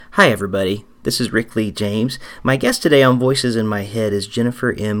Hi, everybody. This is Rick Lee James. My guest today on Voices in My Head is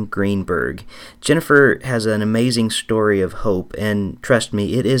Jennifer M. Greenberg. Jennifer has an amazing story of hope, and trust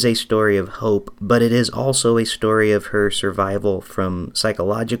me, it is a story of hope, but it is also a story of her survival from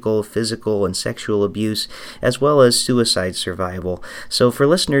psychological, physical, and sexual abuse, as well as suicide survival. So for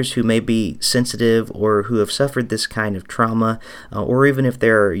listeners who may be sensitive or who have suffered this kind of trauma, or even if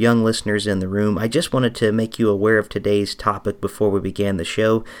there are young listeners in the room, I just wanted to make you aware of today's topic before we began the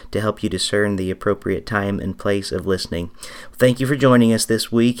show to help you discern the appropriate time and place of listening. Thank you for joining us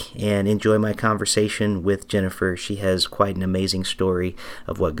this week, and enjoy my conversation with Jennifer. She has quite an amazing story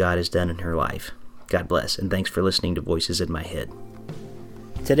of what God has done in her life. God bless, and thanks for listening to Voices in My Head.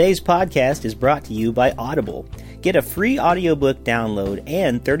 Today's podcast is brought to you by Audible. Get a free audiobook download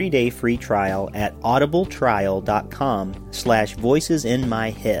and 30-day free trial at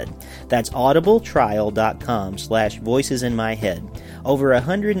audibletrial.com/voicesinmyhead. That's audibletrial.com/voicesinmyhead. Over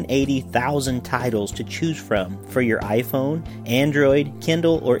 180,000 titles to choose from for your iPhone, Android,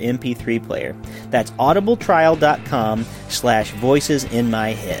 Kindle, or MP3 player. That's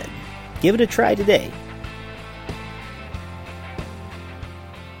audibletrial.com/voicesinmyhead. Give it a try today.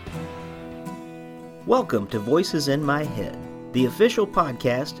 Welcome to Voices in My Head, the official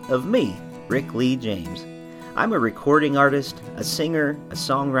podcast of me, Rick Lee James. I'm a recording artist, a singer, a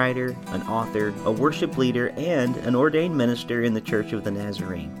songwriter, an author, a worship leader, and an ordained minister in the Church of the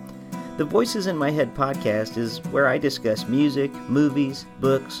Nazarene. The Voices in My Head podcast is where I discuss music, movies,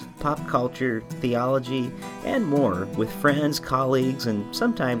 books, pop culture, theology, and more with friends, colleagues, and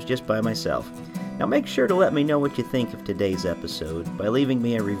sometimes just by myself. Now make sure to let me know what you think of today's episode by leaving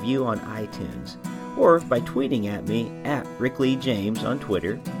me a review on iTunes, or by tweeting at me at Rick Lee James on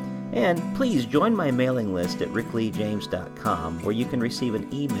Twitter. And please join my mailing list at rickleejames.com, where you can receive an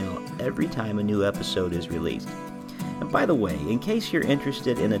email every time a new episode is released. And by the way, in case you're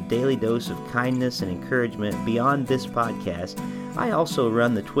interested in a daily dose of kindness and encouragement beyond this podcast, I also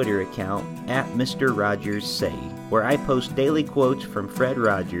run the Twitter account at Mr. Rogers Say, where I post daily quotes from Fred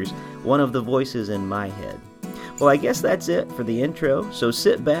Rogers, one of the voices in my head. Well, I guess that's it for the intro, so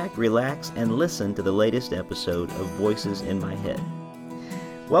sit back, relax, and listen to the latest episode of Voices in My Head.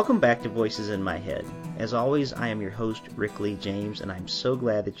 Welcome back to Voices in My Head. As always, I am your host, Rick Lee James, and I'm so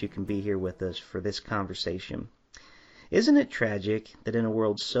glad that you can be here with us for this conversation. Isn't it tragic that in a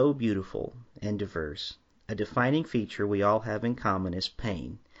world so beautiful and diverse, a defining feature we all have in common is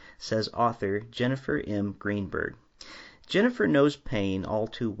pain, says author Jennifer M. Greenberg. Jennifer knows pain all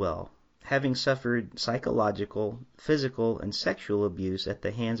too well, having suffered psychological, physical, and sexual abuse at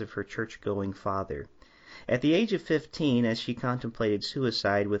the hands of her church-going father. At the age of 15, as she contemplated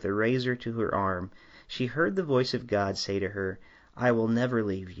suicide with a razor to her arm, she heard the voice of God say to her, "I will never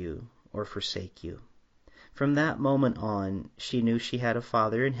leave you or forsake you." From that moment on, she knew she had a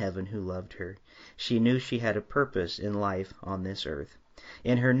Father in heaven who loved her. She knew she had a purpose in life on this earth.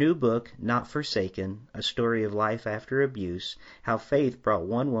 In her new book, Not Forsaken, A Story of Life After Abuse, How Faith Brought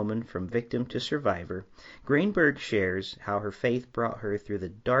One Woman from Victim to Survivor, Greenberg shares how her faith brought her through the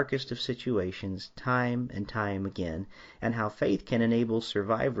darkest of situations time and time again, and how faith can enable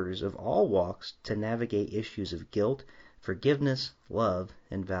survivors of all walks to navigate issues of guilt, forgiveness, love,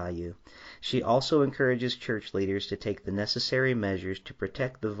 and value. She also encourages church leaders to take the necessary measures to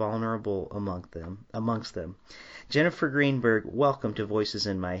protect the vulnerable amongst them. Jennifer Greenberg, welcome to Voices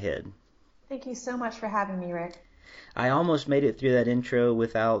in My Head. Thank you so much for having me, Rick. I almost made it through that intro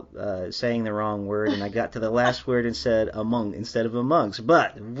without saying the wrong word, and I got to the last word and said among instead of amongst.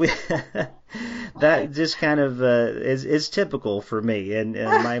 But that just kind of is typical for me and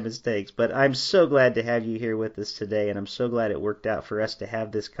my mistakes. But I'm so glad to have you here with us today, and I'm so glad it worked out for us to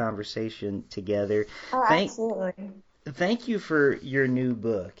have this conversation together. Oh, absolutely. Thank you for your new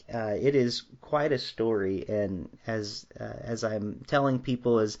book. It is quite a story, and as I'm telling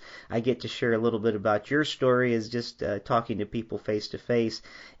people, as I get to share a little bit about your story, as just talking to people face to face,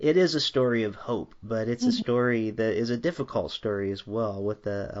 it is a story of hope, but it's a story that is a difficult story as well, with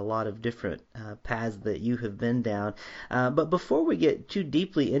a lot of different paths that you have been down. But before we get too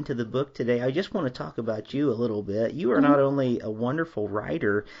deeply into the book today, I just want to talk about you a little bit. You are not only a wonderful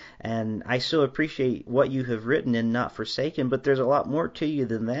writer, and I so appreciate what you have written in Not Forsaken, but there's a lot more to you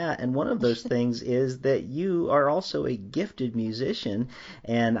than that, and one of those things is that you are also a gifted musician,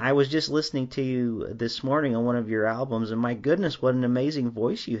 and I was just listening to you this morning on one of your albums, and my goodness, what an amazing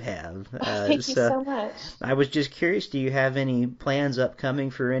voice you have. Thank you so much. I was just curious, do you have any plans upcoming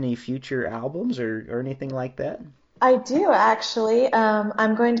for any future albums or anything like that? I do, actually.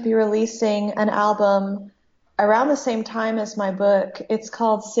 I'm going to be releasing an album around the same time as my book. It's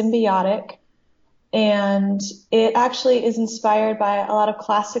called Symbiotic. And it actually is inspired by a lot of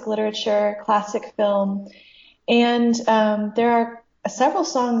classic literature, classic film. And there are several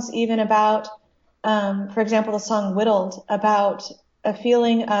songs even about, for example, the song Whittled, about a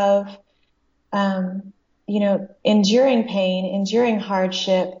feeling of, um, enduring pain, enduring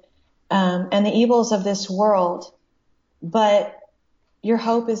hardship, and the evils of this world. But your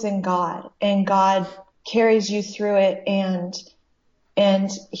hope is in God, and God carries you through it, and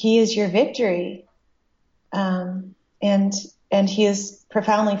He is your victory. Um, and He is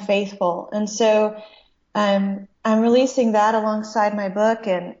profoundly faithful. And so I'm releasing that alongside my book,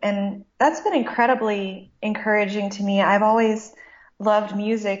 and that's been incredibly encouraging to me. I've always loved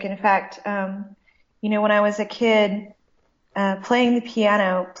music. In fact, when I was a kid, playing the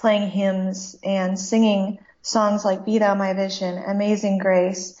piano, playing hymns, and singing songs like "Be Thou My Vision," "Amazing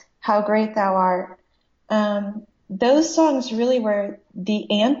Grace," "How Great Thou Art," those songs really were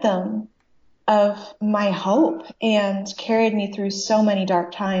the anthem of my hope and carried me through so many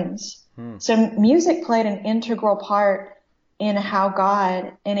dark times. So music played an integral part in how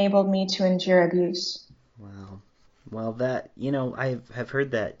God enabled me to endure abuse. Wow. Well, that, have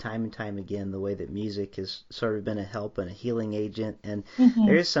heard that time and time again, the way that music has sort of been a help and a healing agent. And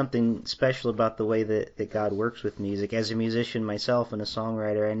there is something special about the way that God works with music. As a musician myself and a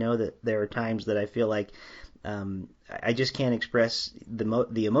songwriter, I know that there are times that I feel like I just can't express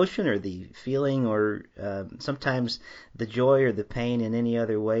the emotion or the feeling or sometimes the joy or the pain in any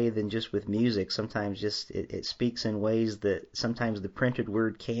other way than just with music. Sometimes just it speaks in ways that sometimes the printed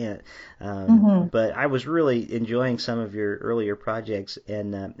word can't. But I was really enjoying some of your earlier projects,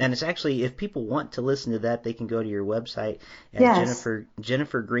 and it's actually, if people want to listen to that, they can go to your website at Yes.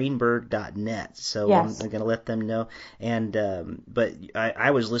 jennifergreenberg.net. So Yes. I'm going to let them know. And but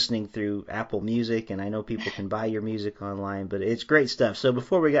I was listening through Apple Music, and I know people can buy your music online, but it's great stuff. So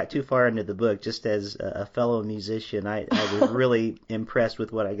before we got too far into the book, just as a fellow musician, I was really impressed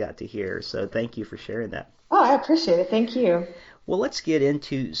with what I got to hear. So thank you for sharing that. Oh, I appreciate it. Thank you. Well, let's get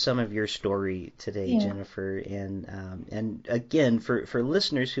into some of your story today, Yeah. Jennifer. And again, for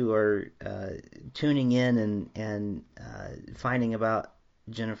listeners who are tuning in and finding about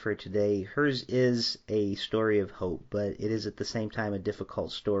Jennifer today, hers is a story of hope, but it is at the same time a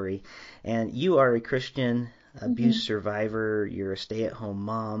difficult story. And you are a Christian abuse survivor, you're a stay-at-home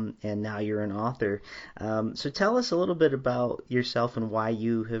mom, and now you're an author. So tell us a little bit about yourself and why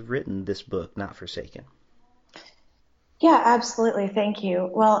you have written this book, Not Forsaken. Yeah, absolutely. Thank you.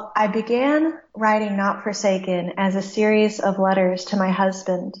 Well, I began writing Not Forsaken as a series of letters to my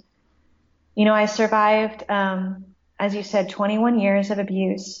husband. I survived, as you said, 21 years of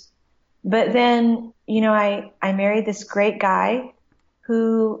abuse. But then, I married this great guy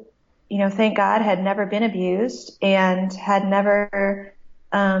who, thank God had never been abused and had never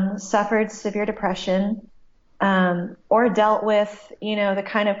suffered severe depression or dealt with, the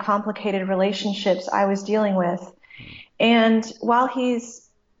kind of complicated relationships I was dealing with. And while he's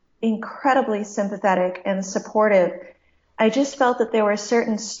incredibly sympathetic and supportive, I just felt that there were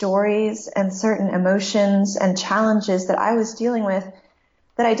certain stories and certain emotions and challenges that I was dealing with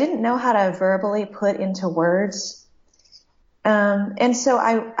that I didn't know how to verbally put into words. And so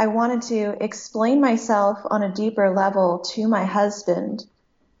I wanted to explain myself on a deeper level to my husband.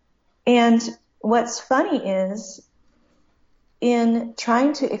 And what's funny is, in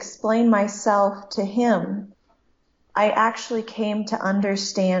trying to explain myself to him, I actually came to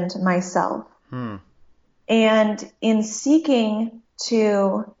understand myself. And in seeking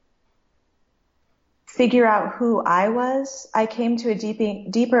to figure out who I was, I came to a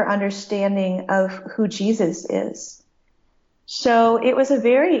deeper understanding of who Jesus is. So it was a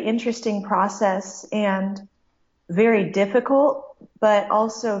very interesting process and very difficult, but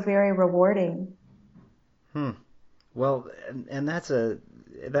also very rewarding. Well, and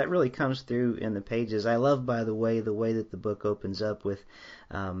that really comes through in the pages. I love, by the way that the book opens up with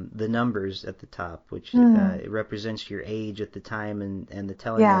the numbers at the top, which it represents your age at the time and the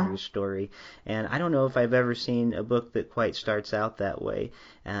telling of your story. And I don't know if I've ever seen a book that quite starts out that way.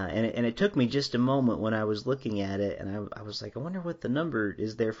 And it took me just a moment when I was looking at it, and I was like, I wonder what the number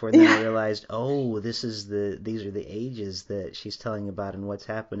is there for. And then I realized, oh, these are the ages that she's telling about and what's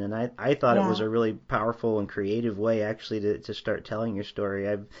happened. And I thought it was a really powerful and creative way actually to start telling your story.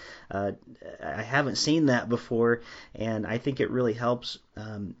 I haven't seen that before, and I think it really helps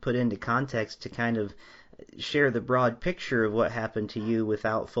put into context to kind of share the broad picture of what happened to you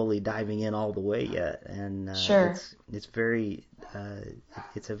without fully diving in all the way yet. And it's very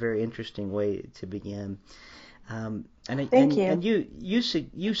it's a very interesting way to begin. Thank you. And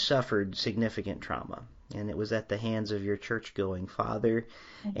you suffered significant trauma. and it was at the hands of your church-going father.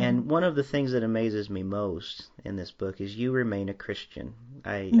 Mm-hmm. And one of the things that amazes me most in this book is you remain a Christian.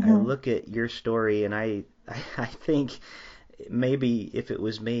 I Mm-hmm. look at your story and I think maybe if it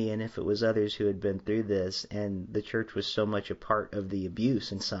was me and if it was others who had been through this and the church was so much a part of the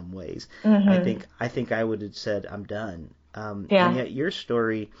abuse in some ways, Mm-hmm. I think I would have said, I'm done. And Yeah. yet your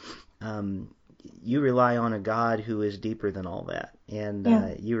story, you rely on a God who is deeper than all that, and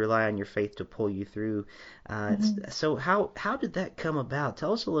Yeah. you rely on your faith to pull you through. Mm-hmm. So how did that come about?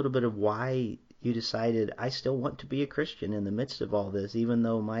 Tell us a little bit of why you decided I still want to be a Christian in the midst of all this, even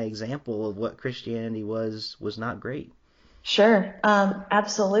though my example of what Christianity was not great. Sure.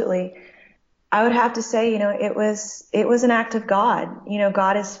 Absolutely. I would have to say, it was an act of God.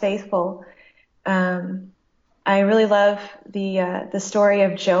 God is faithful. Um, I really love the story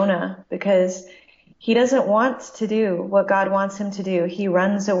of Jonah because he doesn't want to do what God wants him to do. He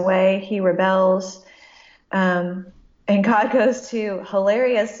runs away, he rebels, um, and God goes to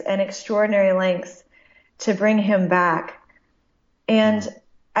hilarious and extraordinary lengths to bring him back. And Mm.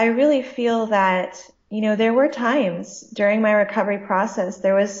 I really feel that, there were times during my recovery process,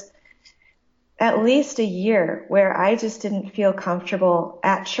 there was at least a year where I just didn't feel comfortable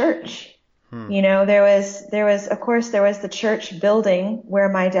at church. Hmm. Of course, there was the church building where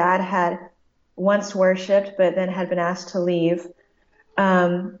my dad had once worshiped, but then had been asked to leave.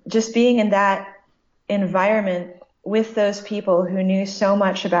 Just being in that environment with those people who knew so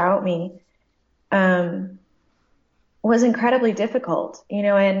much about me, um, was incredibly difficult,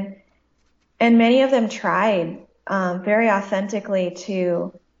 and many of them tried, very authentically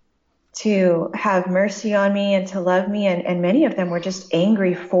to have mercy on me and to love me. And many of them were just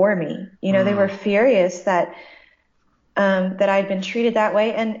angry for me. They were Hmm. furious that I'd been treated that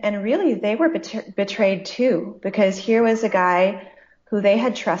way. And really they were betrayed too, because here was a guy who they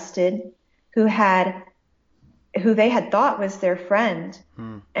had trusted, who they had thought was their friend.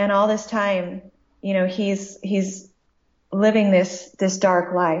 Hmm. And all this time, he's living this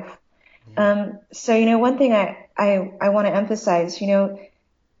dark life. Yeah. So, one thing I want to emphasize,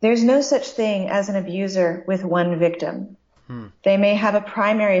 there's no such thing as an abuser with one victim. Hmm. They may have a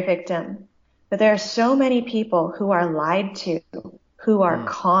primary victim, but there are so many people who are lied to, who are Hmm.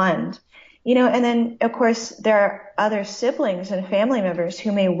 conned, and then of course there are other siblings and family members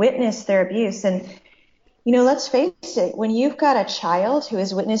who may witness their abuse. And, let's face it, when you've got a child who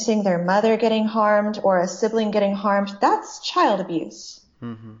is witnessing their mother getting harmed or a sibling getting harmed, that's child abuse.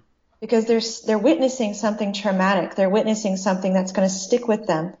 Mm-hmm. Because they're witnessing something traumatic. They're witnessing something that's going to stick with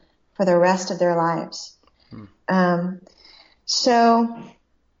them for the rest of their lives. Hmm. So,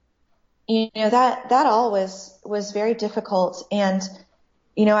 that all was very difficult. And,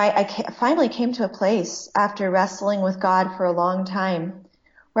 I finally came to a place after wrestling with God for a long time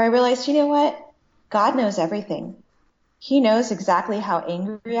where I realized, you know what? God knows everything. He knows exactly how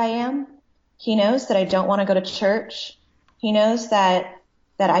angry I am. He knows that I don't want to go to church. He knows that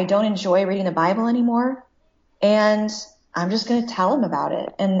I don't enjoy reading the Bible anymore. And I'm just going to tell him about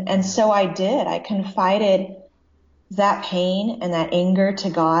it. And so I did. I confided that pain and that anger to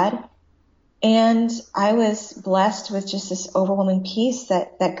God. And I was blessed with just this overwhelming peace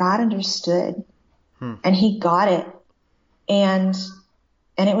that God understood, Hmm. and he got it. And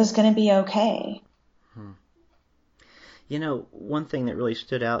it was going to be okay. Hmm. One thing that really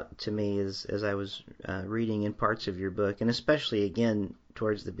stood out to me is as I was reading in parts of your book, and especially again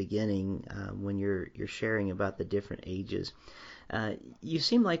towards the beginning when you're sharing about the different ages, you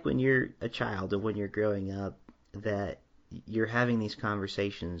seem like when you're a child or when you're growing up that you're having these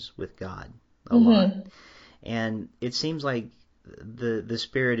conversations with God a lot, Mm-hmm. and it seems like the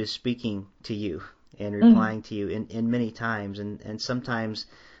Spirit is speaking to you and Mm-hmm. replying to you in many times, and sometimes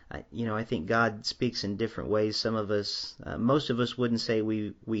I think God speaks in different ways. Some of us, most of us wouldn't say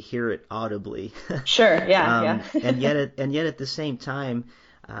we hear it audibly, Sure. Yeah. and Yeah. yet at the same time,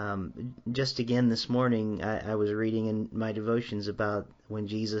 just again this morning, I was reading in my devotions about when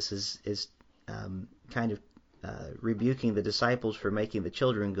Jesus is kind of rebuking the disciples for making the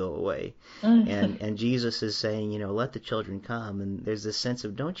children go away, Mm-hmm. and Jesus is saying, let the children come, and there's this sense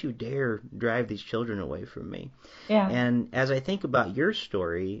of don't you dare drive these children away from me. Yeah. And as I think about your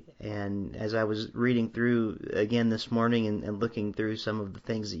story, and as I was reading through again this morning and looking through some of the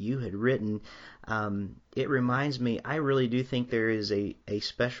things that you had written, it reminds me, I really do think there is a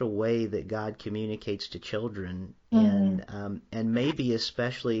special way that God communicates to children, Mm-hmm. and maybe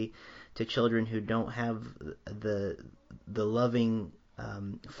especially to children who don't have the loving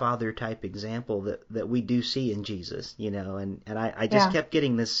father type example that we do see in Jesus, and I just Yeah. kept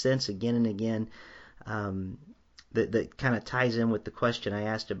getting this sense again and again. Um, that kind of ties in with the question I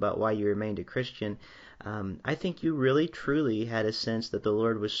asked about why you remained a Christian. I think you really truly had a sense that the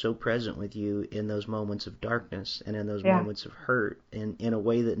Lord was so present with you in those moments of darkness and in those Yeah. moments of hurt in a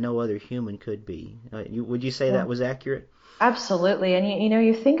way that no other human could be. Would you say Yeah. that was accurate? Absolutely. And you know,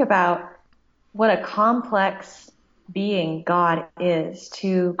 you think about what a complex being God is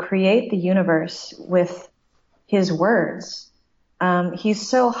to create the universe with his words. He's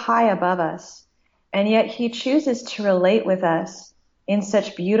so high above us, and yet he chooses to relate with us in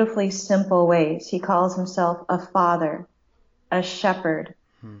such beautifully simple ways. He calls himself a father, a shepherd,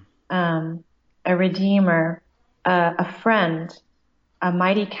 Hmm. um, a redeemer, a friend, a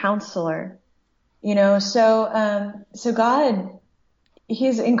mighty counselor. You know, so God,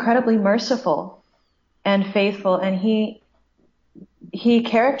 he's incredibly merciful and faithful, and he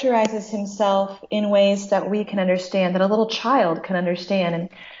characterizes himself in ways that we can understand, that a little child can understand. And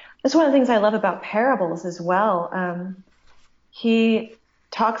that's one of the things I love about parables as well. He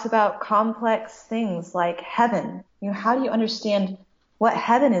talks about complex things like heaven. You know, how do you understand what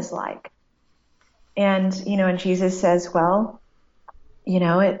heaven is like? And, you know, and Jesus says, well, you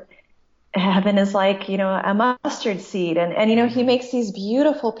know, heaven is like, you know, a mustard seed. And, you know, he makes these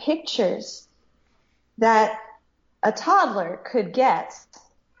beautiful pictures that a toddler could get.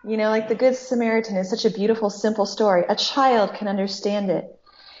 You know, like the Good Samaritan is such a beautiful, simple story. A child can understand it.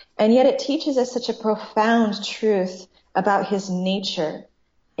 And yet it teaches us such a profound truth about his nature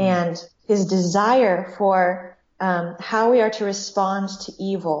and his desire for how we are to respond to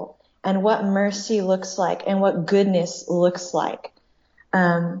evil and what mercy looks like and what goodness looks like.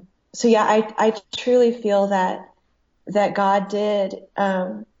 So yeah, I truly feel that God did,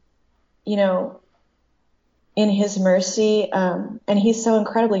 you know, in his mercy, and he's so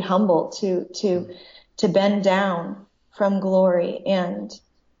incredibly humble to bend down from glory and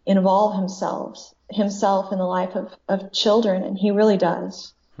involve himself in the life of children, and he really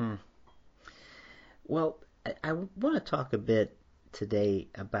does. Hmm. Well, I want to talk a bit today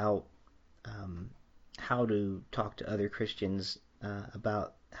about how to talk to other Christians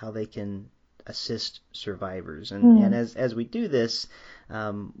about how they can assist survivors. And Mm. as we do this,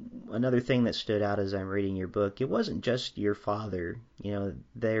 another thing that stood out as I'm reading your book, it wasn't just your father. You know,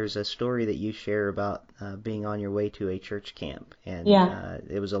 there's a story that you share about being on your way to a church camp, and Yeah.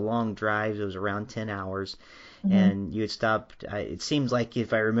 it was a long drive. It was around 10 hours. Hmm. And you had stopped, it seems like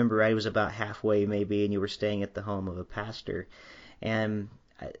if I remember right, it was about halfway maybe, and you were staying at the home of a pastor. And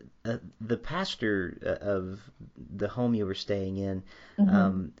the pastor of the home you were staying in Hmm.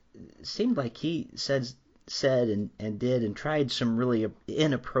 um, seemed like he said and did and tried some really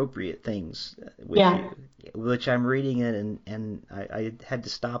inappropriate things with Yeah. you, which I'm reading it and I had to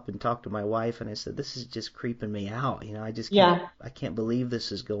stop and talk to my wife and I said, this is just creeping me out. You know, Yeah. I can't believe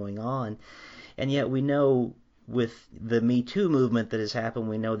this is going on. And yet we know with the Me Too movement that has happened,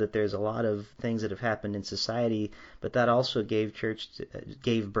 we know that there's a lot of things that have happened in society, but that also gave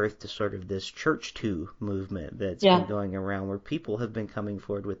birth to sort of this Church Too movement that's been Yeah. going around, where people have been coming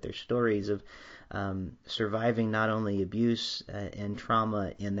forward with their stories of surviving not only abuse and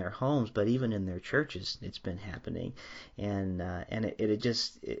trauma in their homes, but even in their churches. It's been happening, and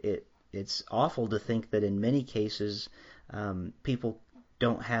it's awful to think that in many cases people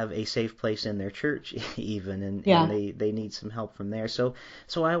don't have a safe place in their church even, and Yeah. they need some help from there. So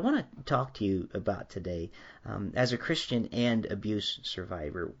I want to talk to you about today, as a Christian and abuse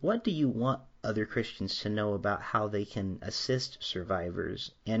survivor, what do you want other Christians to know about how they can assist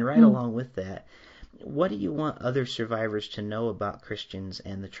survivors? And right Mm. along with that, what do you want other survivors to know about Christians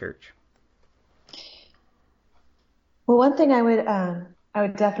and the church? Well, one thing I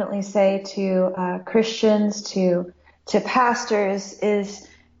would definitely say to Christians, to pastors is,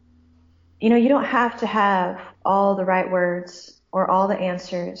 you know, you don't have to have all the right words or all the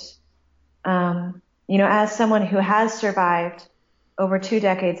answers. You know, as someone who has survived over 2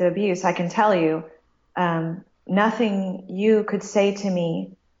 decades of abuse, I can tell you, nothing you could say to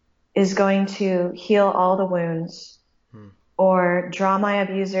me is going to heal all the wounds Hmm. or draw my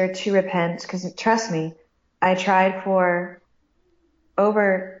abuser to repent. Because trust me, I tried for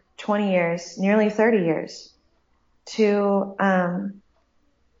over 20 years, nearly 30 years, to um,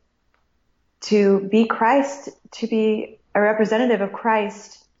 to be Christ, to be a representative of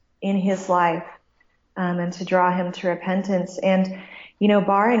Christ in his life, and to draw him to repentance. And, you know,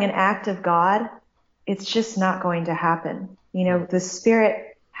 barring an act of God, it's just not going to happen. You Hmm. know, the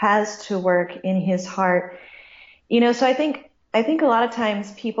Spirit has to work in his heart. You know, so I think a lot of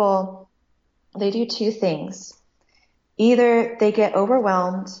times people, they do two things. Either they get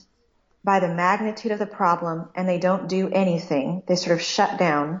overwhelmed by the magnitude of the problem and they don't do anything. They sort of shut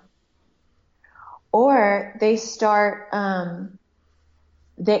down. Or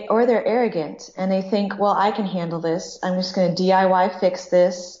they're arrogant and they think, well, I can handle this. I'm just going to DIY fix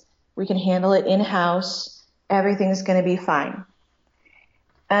this. We can handle it in-house. Everything's going to be fine.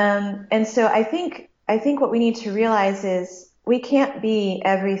 And so I think what we need to realize is we can't be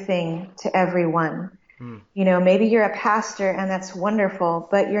everything to everyone. You know, maybe you're a pastor and that's wonderful,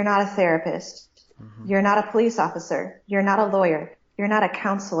 but you're not a therapist. You're not a police officer. You're not a lawyer. You're not a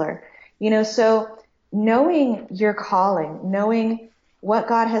counselor. You know, so knowing your calling, knowing what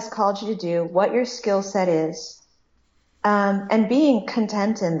God has called you to do, what your skill set is, and being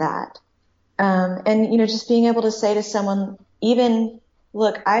content in that. And, you know, just being able to say to someone, even,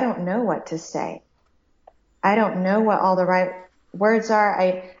 look, I don't know what to say. I don't know what all the right words are.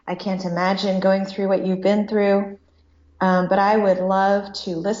 I can't imagine going through what you've been through. But I would love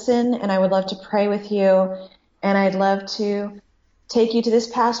to listen, and I would love to pray with you, and I'd love to take you to this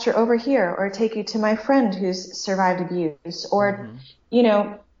pastor over here, or take you to my friend who's survived abuse, or, you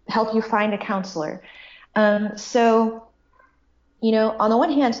know, help you find a counselor. So, you know, on the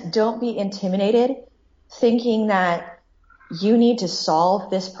one hand, don't be intimidated thinking that you need to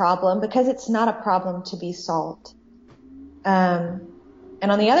solve this problem, because it's not a problem to be solved. And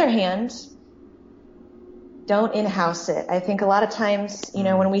on the other hand, don't in-house it. I think a lot of times, you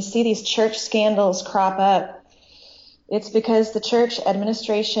know, when we see these church scandals crop up, it's because the church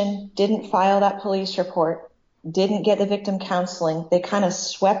administration didn't file that police report, didn't get the victim counseling. They kind of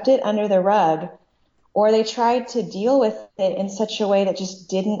swept it under the rug, or they tried to deal with it in such a way that just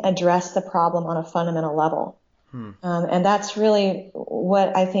didn't address the problem on a fundamental level. And that's really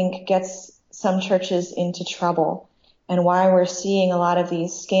what I think gets some churches into trouble, and why we're seeing a lot of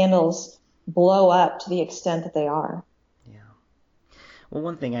these scandals blow up to the extent that they are. Yeah. Well,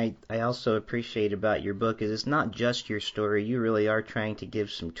 one thing I also appreciate about your book is it's not just your story. You really are trying to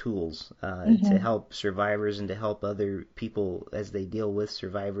give some tools to help survivors and to help other people as they deal with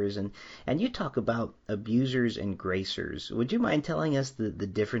survivors. And you talk about abusers and gracers. Would you mind telling us the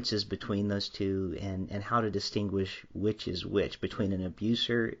differences between those two, and how to distinguish which is which between an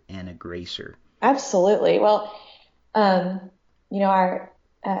abuser and a gracer? Absolutely. Well, you know, our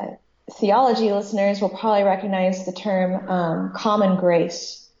theology listeners will probably recognize the term common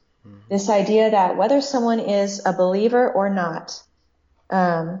grace. This idea that whether someone is a believer or not,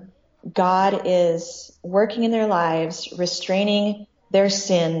 God is working in their lives, restraining their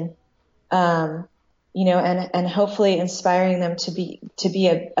sin, you know, and hopefully inspiring them to be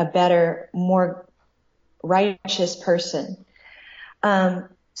a better, more righteous person.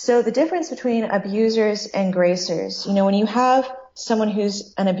 So the difference between abusers and gracers, you know, when you have someone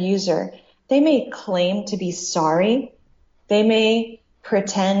who's an abuser, they may claim to be sorry. They may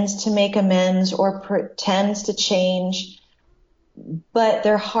pretend to make amends or pretend to change, but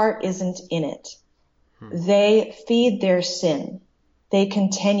their heart isn't in it. They feed their sin. They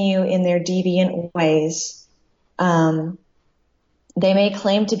continue in their deviant ways. They may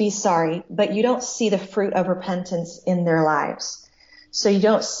claim to be sorry, but you don't see the fruit of repentance in their lives. So you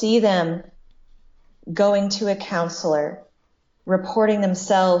don't see them going to a counselor, reporting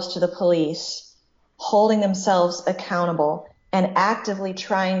themselves to the police, holding themselves accountable, and actively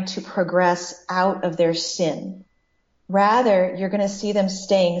trying to progress out of their sin. Rather, you're going to see them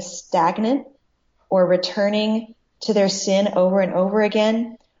staying stagnant or returning to their sin over and over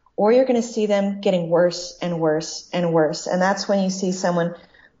again, or you're going to see them getting worse and worse and worse. And that's when you see someone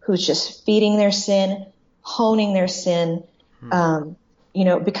who's just feeding their sin, honing their sin, you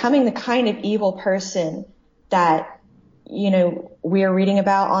know, becoming the kind of evil person that, you know, we're reading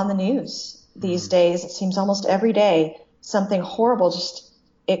about on the news these days. It seems almost every day something horrible just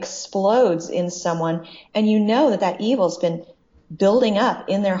explodes in someone, and you know that evil's been building up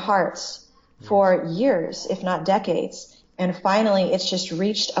in their hearts for years, if not decades. And finally, it's just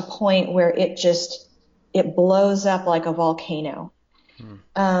reached a point where it blows up like a volcano.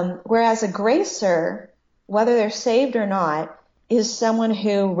 Whereas a gracer, whether they're saved or not, is someone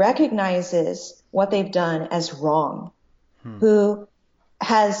who recognizes what they've done as wrong, who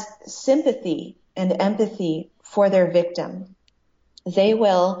has sympathy and empathy for their victim. They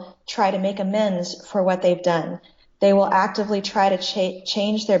will try to make amends for what they've done. They will actively try to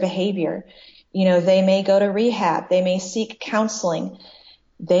change their behavior. You know, they may go to rehab. They may seek counseling.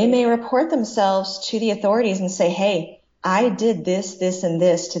 They may report themselves to the authorities and say, hey, I did this, this, and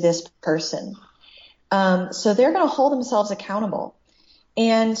this to this person. So they're going to hold themselves accountable.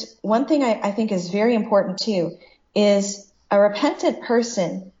 And one thing I think is very important too is a repentant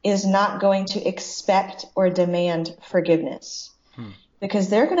person is not going to expect or demand forgiveness, because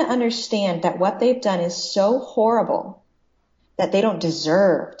they're going to understand that what they've done is so horrible that they don't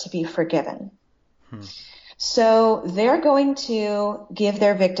deserve to be forgiven. So they're going to give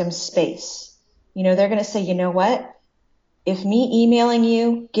their victims space. They're going to say, you know what? If me emailing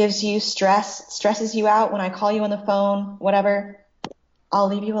you gives you stress, stresses you out when I call you on the phone, whatever, I'll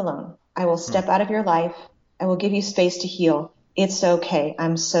leave you alone. I will Hmm. step out of your life. I will give you space to heal. It's okay.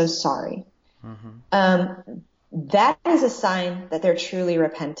 I'm so sorry. That is a sign that they're truly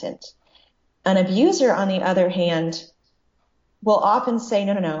repentant. An abuser, on the other hand, will often say,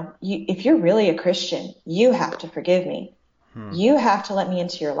 no, no, no. If you're really a Christian, you have to forgive me. You have to let me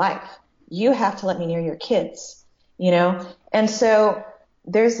into your life. You have to let me near your kids, And so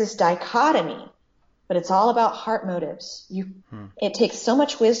there's this dichotomy, but it's all about heart motives. It takes so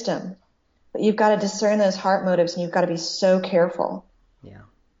much wisdom, but you've got to discern those heart motives, and you've got to be so careful. Yeah.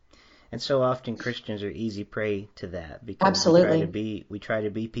 And so often Christians are easy prey to that because Absolutely. we try to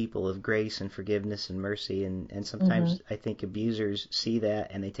be people of grace and forgiveness and mercy, and sometimes I think abusers see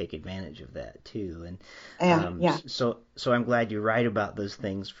that and they take advantage of that too. And Yeah, yeah. so I'm glad you write about those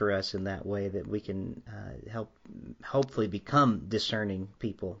things for us in that way that we can help hopefully become discerning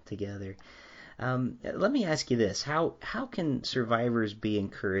people together. Let me ask you this: how can survivors be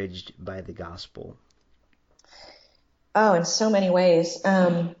encouraged by the gospel? Oh, in so many ways.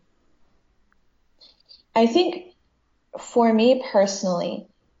 I think for me personally,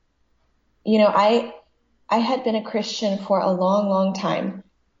 I had been a Christian for a long, long time.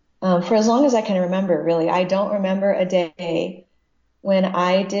 For as long as I can remember, really. I don't remember a day when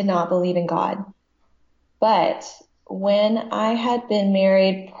I did not believe in God. But when I had been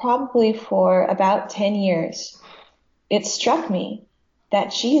married probably for about 10 years, it struck me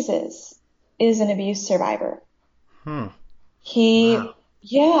that Jesus is an abuse survivor. Hmm. He, Wow.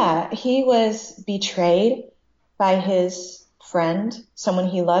 yeah, he was betrayed by his friend, someone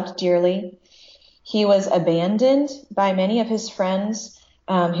he loved dearly. He was abandoned by many of his friends.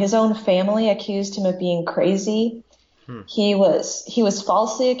 His own family accused him of being crazy. Hmm. He was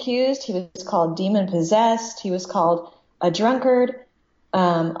falsely accused. He was called demon possessed. He was called a drunkard,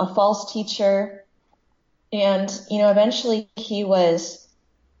 a false teacher, and eventually he was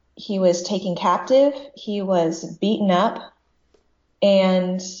taken captive. He was beaten up,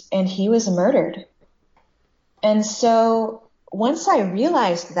 and he was murdered. And so once I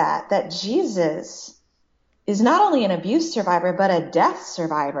realized that Jesus is not only an abuse survivor, but a death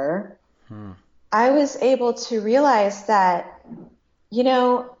survivor, Hmm. I was able to realize that,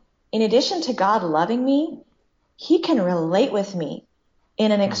 in addition to God loving me, he can relate with me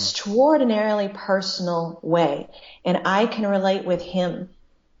in an Hmm. extraordinarily personal way, and I can relate with him.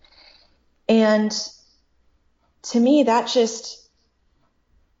 And to me, that just,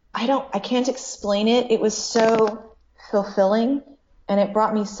 I can't explain it. It was so fulfilling, and it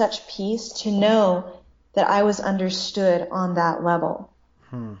brought me such peace to know that I was understood on that level.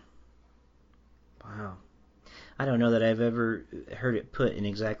 Hmm. Wow. I don't know that I've ever heard it put in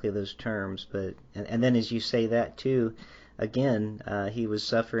exactly those terms, but and then as you say that too, again, he was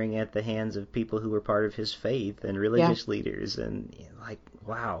suffering at the hands of people who were part of his faith and Yeah. religious leaders, and like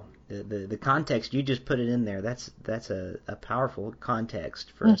wow, the context you just put it in there. That's a powerful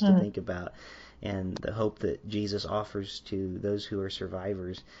context for us to Hmm. think about, and the hope that Jesus offers to those who are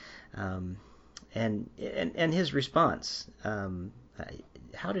survivors, um, and his response.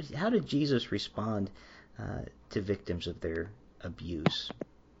 How did Jesus respond to victims of their abuse?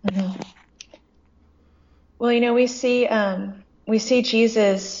 Hmm. Well, we see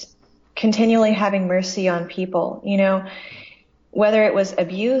Jesus continually having mercy on people, whether it was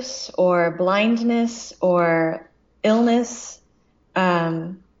abuse or blindness or illness,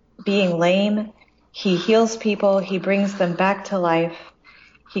 um, being lame. He heals people. He brings them back to life.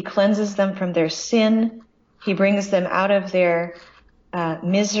 He cleanses them from their sin. He brings them out of their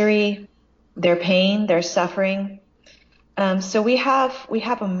misery, their pain, their suffering. So we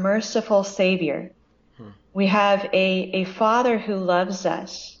have a merciful Savior. Hmm. We have a Father who loves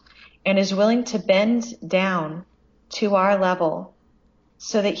us and is willing to bend down to our level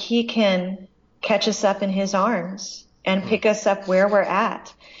so that he can catch us up in his arms and Hmm. pick us up where we're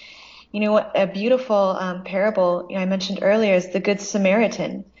at. What a beautiful parable I mentioned earlier is the Good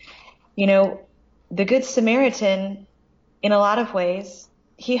Samaritan. You know, the Good Samaritan, in a lot of ways,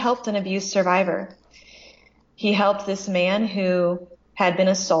 he helped an abuse survivor. He helped this man who had been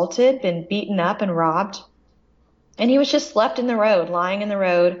assaulted, been beaten up and robbed, and he was just left in the road, lying in the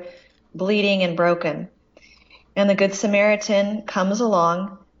road, bleeding and broken. And the Good Samaritan comes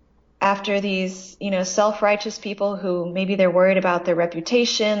along after these, self-righteous people who maybe they're worried about their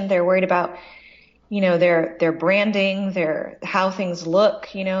reputation, they're worried about, their branding, their how things look,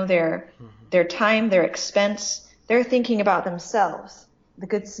 their time, their expense. They're thinking about themselves. the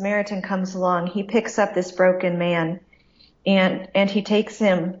Good Samaritan comes along, he picks up this broken man and he takes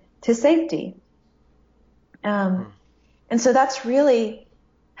him to safety. And so that's really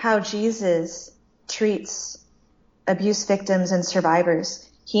how Jesus treats abuse victims and survivors.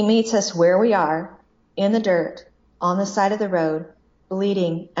 He meets us where we are, in the dirt, on the side of the road,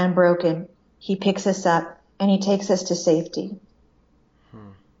 bleeding and broken. He picks us up and he takes us to safety.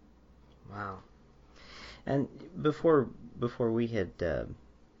 Wow. And before we had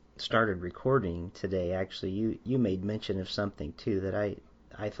started recording today, actually, you made mention of something too that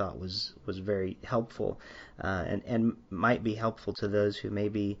I thought was very helpful, and might be helpful to those who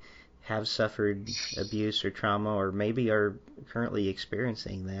maybe have suffered abuse or trauma, or maybe are currently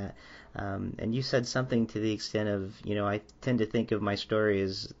experiencing that. And you said something to the extent of, I tend to think of my story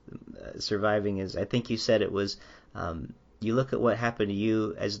as surviving as, I think you said it was, you look at what happened to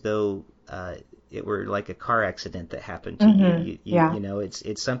you as though it were like a car accident that happened to you.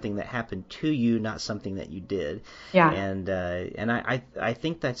 It's something that happened to you, not something that you did. Yeah. And I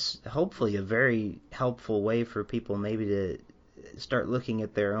think that's hopefully a very helpful way for people maybe to start looking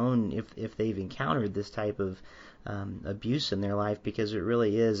at their own, if they've encountered this type of abuse in their life, because it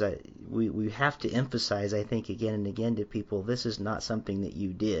really is. We have to emphasize, I think, again and again to people, this is not something that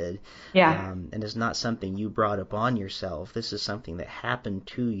you did, and it's not something you brought upon yourself. This is something that happened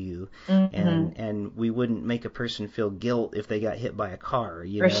to you, and we wouldn't make a person feel guilt if they got hit by a car,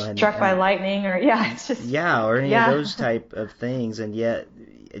 or struck by lightning, or it's just or any of those type of things, and yet.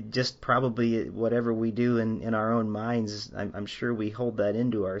 Just probably whatever we do in our own minds, I'm sure we hold that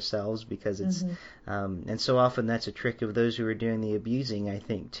into ourselves, because it's and so often that's a trick of those who are doing the abusing, I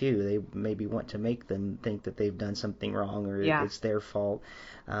think, too. They maybe want to make them think that they've done something wrong, or it's their fault.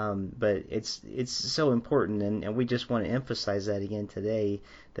 But it's so important, and we just want to emphasize that again today,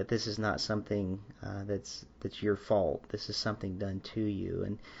 that this is not something that's your fault. This is something done to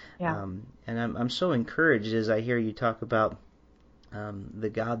you, and I'm so encouraged as I hear you talk about the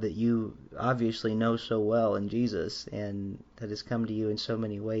God that you obviously know so well in Jesus, and that has come to you in so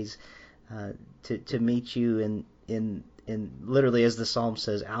many ways to meet you in literally, as the psalm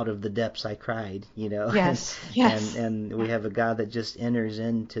says, out of the depths I cried, Yes. And we have a God that just enters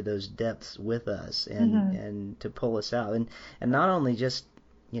into those depths with us and to pull us out, and not only just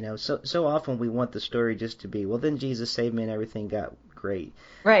so often we want the story just to be, well, then Jesus saved me and everything got great,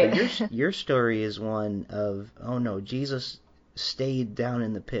 right? But your story is one of, oh no, Jesus stayed down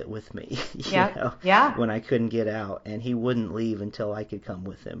in the pit with me, when I couldn't get out, and he wouldn't leave until I could come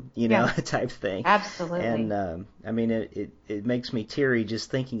with him, type thing. Absolutely. And I mean, it makes me teary just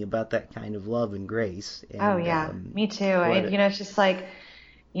thinking about that kind of love and grace. And, me too. It's just like,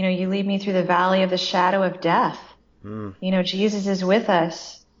 you lead me through the valley of the shadow of death. Jesus is with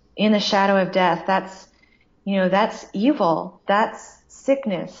us in the shadow of death. That's evil. That's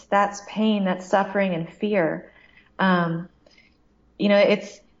sickness. That's pain. That's suffering and fear.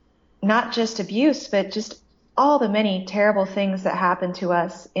 It's not just abuse, but just all the many terrible things that happen to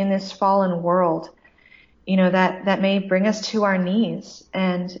us in this fallen world, that may bring us to our knees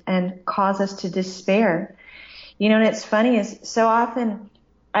and cause us to despair. And it's funny is so often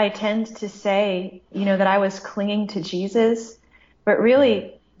I tend to say, that I was clinging to Jesus, but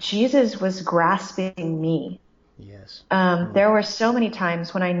really Jesus was grasping me. Yes. There were so many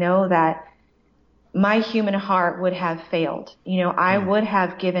times when I know that my human heart would have failed. I would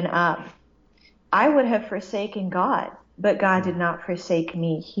have given up. I would have forsaken God, but God did not forsake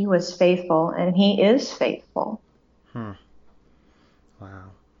me. He was faithful, and he is faithful. Wow.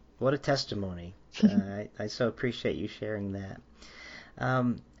 What a testimony. I so appreciate you sharing that.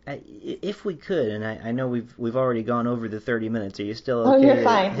 If we could, and I know we've already gone over the 30 minutes. Are you still okay? Oh, you're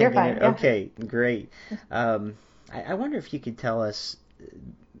fine. You're fine. Yeah. Okay, great. I wonder if you could tell us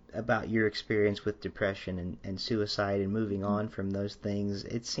about your experience with depression and suicide and moving on from those things.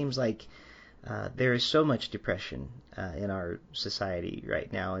 It seems like there is so much depression in our society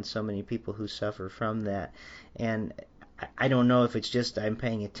right now, and so many people who suffer from that. And I don't know if it's just I'm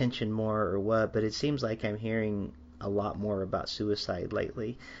paying attention more or what, but it seems like I'm hearing a lot more about suicide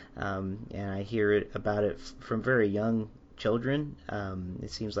lately, and I hear about it from very young children.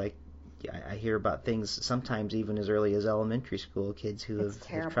 It seems like I hear about things sometimes even as early as elementary school, kids who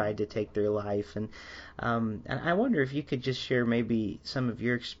have tried to take their life. And I wonder if you could just share maybe some of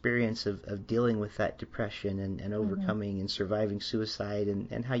your experience of dealing with that depression and overcoming and surviving suicide,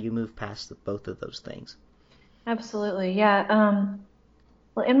 and how you move past both of those things. Absolutely, yeah.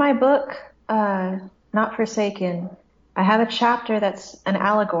 Well, in my book, Not Forsaken, I have a chapter that's an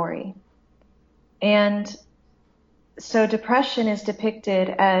allegory. And so depression is depicted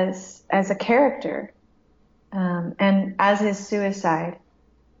as a character, and as is suicide.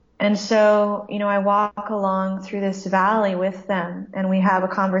 And so, I walk along through this valley with them and we have a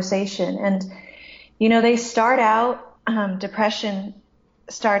conversation. And, they start out, depression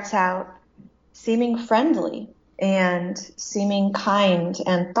starts out seeming friendly and seeming kind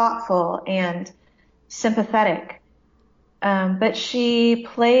and thoughtful and sympathetic. But she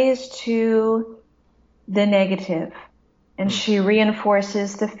plays to the negative and she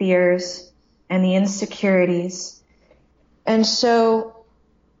reinforces the fears and the insecurities. And so,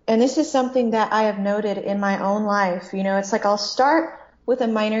 and this is something that I have noted in my own life, it's like I'll start with a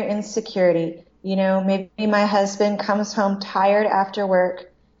minor insecurity. Maybe my husband comes home tired after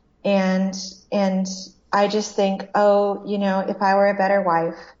work and I just think, oh, if I were a better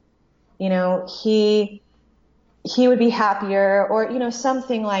wife, he would be happier or,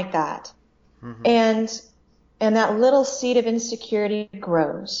 something like that. Mm-hmm. And that little seed of insecurity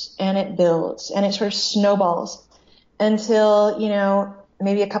grows and it builds and it sort of snowballs until,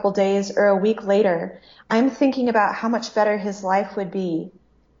 maybe a couple days or a week later, I'm thinking about how much better his life would be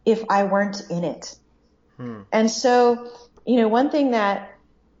if I weren't in it. And so, one thing that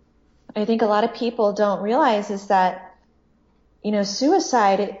I think a lot of people don't realize is that,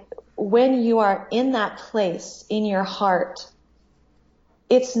 suicide, when you are in that place in your heart,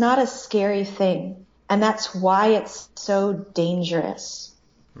 it's not a scary thing. And that's why it's so dangerous.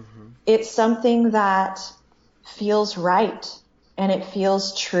 Mm-hmm. It's something that feels right and it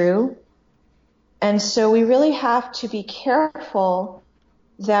feels true. And so we really have to be careful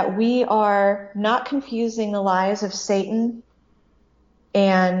that we are not confusing the lies of Satan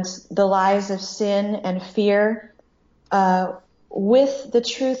and the lies of sin and fear with the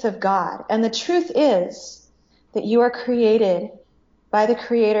truth of God. And the truth is that you are created by the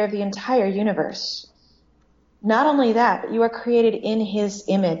creator of the entire universe. Not only that, but you are created in his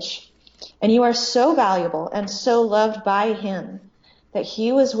image. And you are so valuable and so loved by him that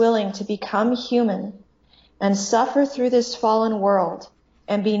he was willing to become human and suffer through this fallen world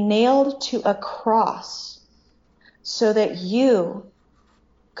and be nailed to a cross so that you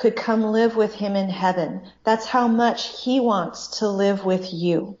could come live with him in heaven. That's how much he wants to live with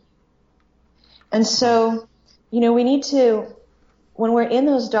you. And so, we need to, when we're in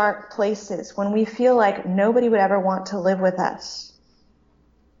those dark places, when we feel like nobody would ever want to live with us,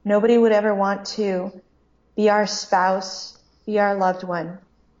 nobody would ever want to be our spouse, be our loved one,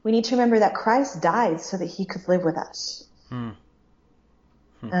 we need to remember that Christ died so that he could live with us.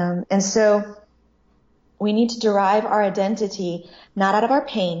 And so we need to derive our identity not out of our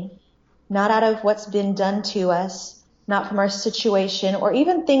pain, not out of what's been done to us, not from our situation or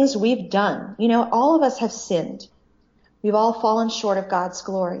even things we've done. All of us have sinned. We've all fallen short of God's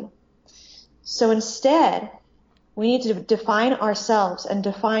glory. So instead, we need to define ourselves and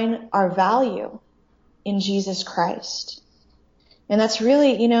define our value in Jesus Christ. And that's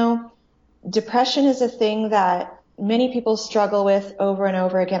really, depression is a thing that many people struggle with over and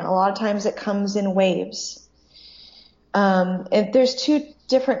over again. A lot of times it comes in waves. And there's two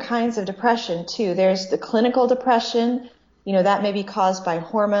different kinds of depression too. There's the clinical depression, that may be caused by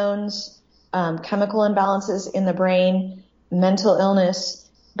hormones, chemical imbalances in the brain, mental illness.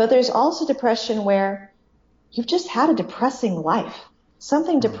 But there's also depression where you've just had a depressing life.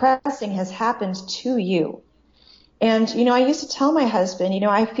 Something depressing has happened to you. And, I used to tell my husband,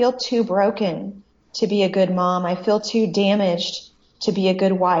 I feel too broken to be a good mom. I feel too damaged to be a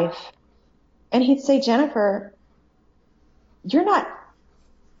good wife. And he'd say, Jennifer, you're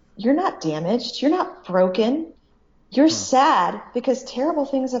not damaged. You're not broken. You're sad because terrible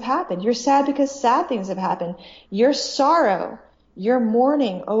things have happened. You're sad because sad things have happened. Your sorrow, your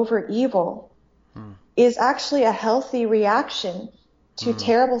mourning over evil is actually a healthy reaction to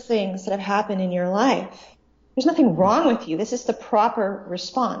terrible things that have happened in your life. There's nothing wrong with you. This is the proper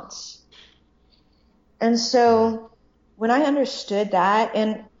response. And so when I understood that,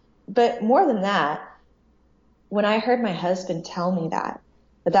 but more than that, when I heard my husband tell me that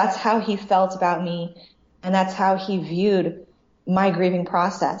that's how he felt about me and that's how he viewed my grieving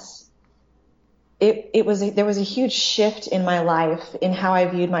process, there was a huge shift in my life in how I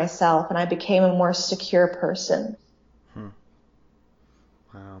viewed myself, and I became a more secure person.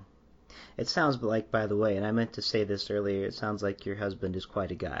 Wow. It sounds like, by the way, and I meant to say this earlier, it sounds like your husband is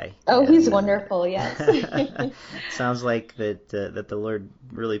quite a guy. Oh, he's wonderful, yes. Sounds like that the Lord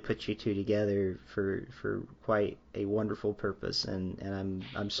really put you two together for quite a wonderful purpose, and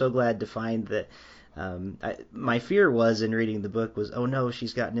I'm so glad to find that. My fear was in reading the book was, oh no,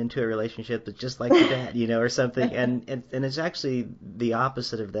 she's gotten into a relationship that's just like your dad, or something, and it's actually the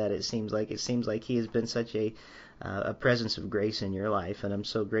opposite of that. It seems like he has been such a a presence of grace in your life, and I'm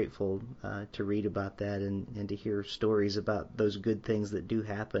so grateful to read about that and to hear stories about those good things that do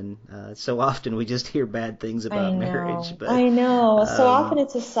happen. So often we just hear bad things I about marriage, know. but I know. So often um,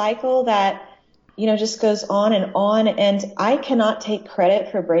 it's a cycle that, just goes on and on. And I cannot take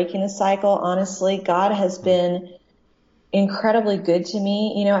credit for breaking the cycle. Honestly, God has hmm, been incredibly good to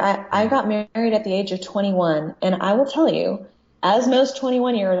me. I hmm, got married at the age of 21, and I will tell you, as most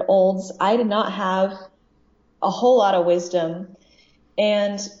 21-year-olds, I did not have a whole lot of wisdom.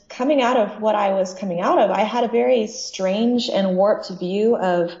 And coming out of what I was coming out of, I had a very strange and warped view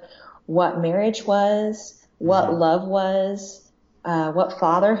of what marriage was, what hmm. love was, what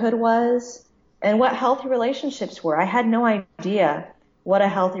fatherhood was, and what healthy relationships were. I had no idea what a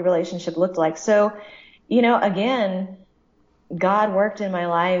healthy relationship looked like. So, again, God worked in my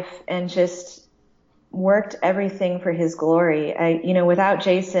life and just worked everything for his glory. Without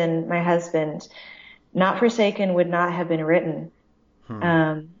Jason, my husband, Not Forsaken would not have been written.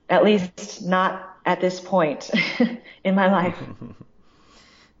 Hmm. At least not at this point in my life.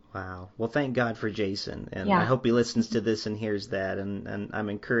 Wow. Well, thank God for Jason, and I Yeah. hope he listens to this and hears that, and I'm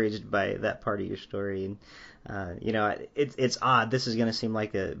encouraged by that part of your story. And it's odd. This is going to seem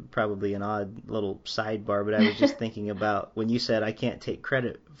like probably an odd little sidebar, but I was just thinking about when you said I can't take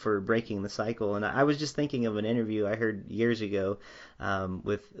credit for breaking the cycle, and I was just thinking of an interview I heard years ago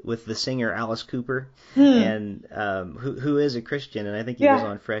with the singer Alice Cooper, Hmm. and who is a Christian, and I think he was Yeah.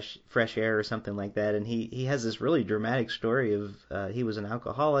 on Fresh Air or something like that, and he has this really dramatic story of he was an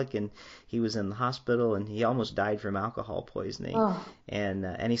alcoholic and he was in the hospital and he almost died from alcohol poisoning, Oh,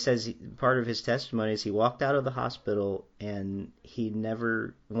 and he says part of his testimony is he walked out of the hospital and he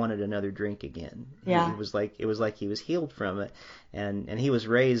never wanted another drink again. He yeah. was like it was like he was healed from it, and he was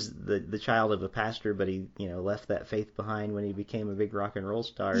raised the child of a pastor, but he left that faith behind when he became a big rock and roll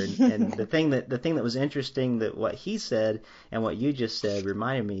star. And the thing that was interesting that what he said and what you just said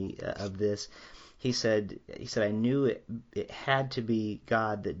reminded me of this. He said I knew it had to be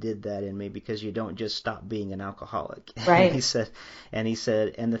God that did that in me, because you don't just stop being an alcoholic. And he Right.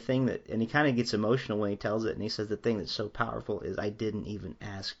 said and the thing that, and he kind of gets emotional when he tells it, and he says the thing that's so powerful is I didn't even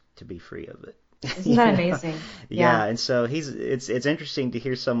ask to be free of it. Isn't you that know amazing? yeah, Yeah. and so it's interesting to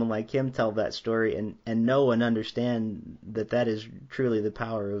hear someone like him tell that story and know and understand that is truly the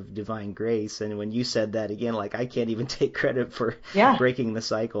power of divine grace. And when you said that again, like I can't even take credit for Yeah. breaking the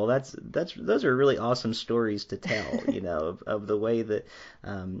cycle. Those are really awesome stories to tell, of the way that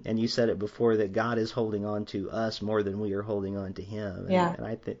and you said it before, that God is holding on to us more than we are holding on to him. and, Yeah. and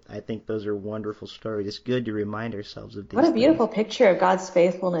I think those are wonderful stories. It's good to remind ourselves of What these a things. beautiful picture of God's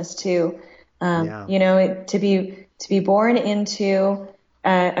faithfulness too. Yeah. To be born into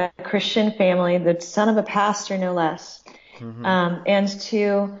a Christian family, the son of a pastor, no less, Mhm. and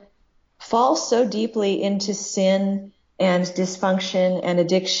to fall so deeply into sin and dysfunction and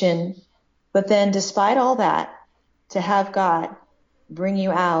addiction, but then despite all that, to have God bring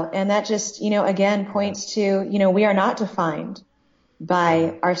you out. And that just, again Yeah. points to, we are not defined Yeah.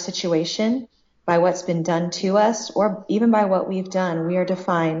 by our situation, by what's been done to us, or even by what we've done. We are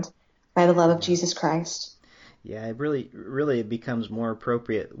defined by the love of Yeah. Jesus Christ. Yeah, it really it becomes more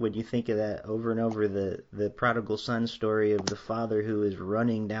appropriate when you think of that over and over, the prodigal son story of the father who is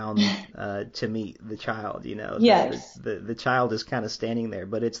running down to meet the child. Yes, The child is kind of standing there,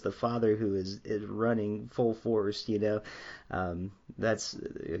 but it's the father who is running full force. That's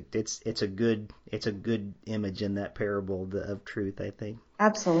it's a good image in that parable of truth, I think.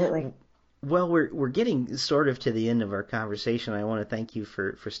 absolutely. Well, we're getting sort of to the end of our conversation. I want to thank you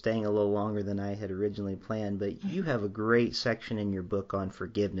for staying a little longer than I had originally planned, but you have a great section in your book on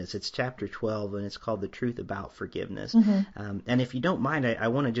forgiveness. It's chapter 12, and it's called The Truth About Forgiveness. Hmm. And if you don't mind, I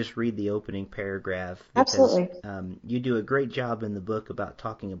want to just read the opening paragraph, because Absolutely. you do a great job in the book about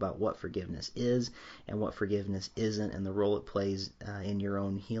talking about what forgiveness is and what forgiveness isn't, and the role it plays in your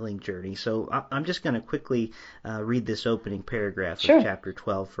own healing journey. So I'm just going to quickly read this opening paragraph of Sure. chapter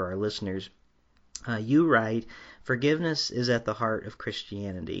 12 for our listeners. You write, forgiveness is at the heart of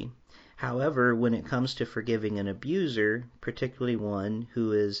Christianity. However, when it comes to forgiving an abuser, particularly one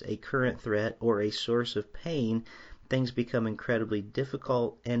who is a current threat or a source of pain, things become incredibly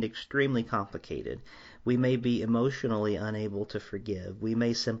difficult and extremely complicated. We may be emotionally unable to forgive. We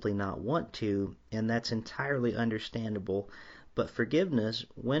may simply not want to, and that's entirely understandable. But forgiveness,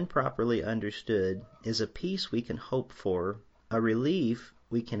 when properly understood, is a peace we can hope for, a relief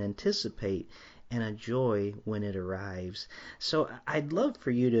we can anticipate, and a joy when it arrives. So I'd love for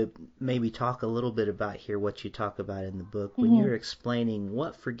you to maybe talk a little bit about here what you talk about in the book when Hmm. you're explaining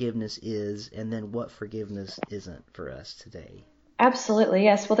what forgiveness is and then what forgiveness isn't for us today. Absolutely.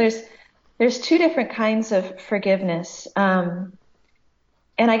 Yes. Well, there's There's two different kinds of forgiveness. And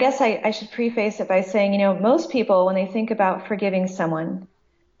I guess I should preface it by saying, most people, when they think about forgiving someone,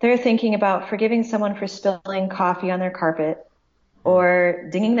 they're thinking about forgiving someone for spilling coffee on their carpet, or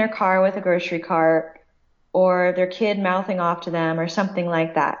dinging their car with a grocery cart, or their kid mouthing off to them, or something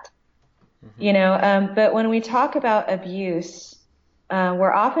like that. But when we talk about abuse,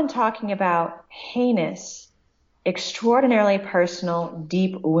 we're often talking about heinous, extraordinarily personal,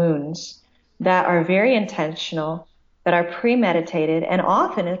 deep wounds that are very intentional, that are premeditated, and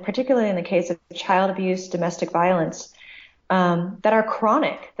often, and particularly in the case of child abuse, domestic violence, that are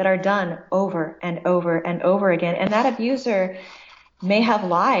chronic, that are done over and over and over again. And that abuser may have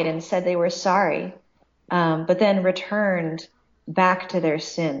lied and said they were sorry, but then returned back to their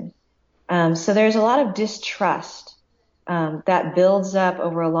sin. So there's a lot of distrust that builds up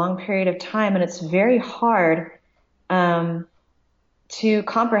over a long period of time, and it's very hard to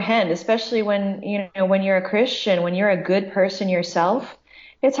comprehend, especially when you're a Christian, when you're a good person yourself.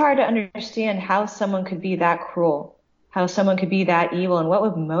 It's hard to understand how someone could be that cruel, how someone could be that evil, and what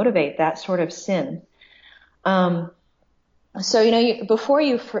would motivate that sort of sin. So before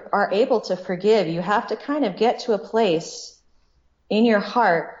you are able to forgive, you have to kind of get to a place in your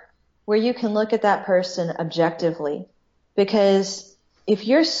heart where you can look at that person objectively. Because if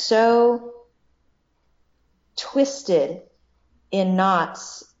you're so twisted in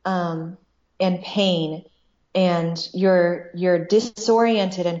knots and pain, and you're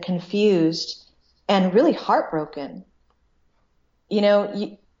disoriented and confused and really heartbroken,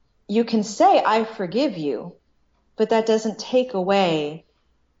 you can say, I forgive you, but that doesn't take away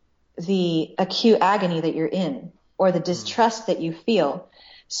the acute agony that you're in or the distrust that you feel.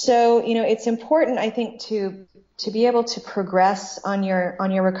 So, it's important, I think, to be able to progress on your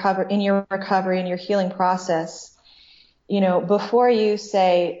recovery, in your healing process, before you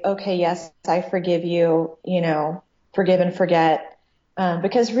say, okay, yes, I forgive you, forgive and forget.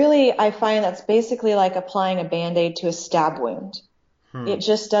 Because really, I find that's basically like applying a Band-Aid to a stab wound. It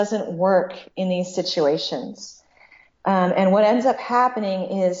just doesn't work in these situations. And what ends up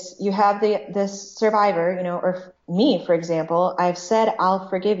happening is you have this survivor, or me, for example, I've said, I'll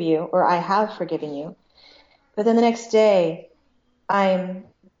forgive you, or I have forgiven you. But then the next day, I'm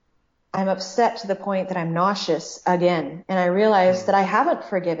upset to the point that I'm nauseous again. And I realize that I haven't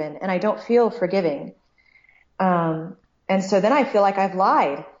forgiven and I don't feel forgiving. And so then I feel like I've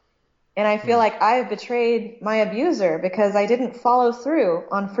lied. And I feel like I've betrayed my abuser because I didn't follow through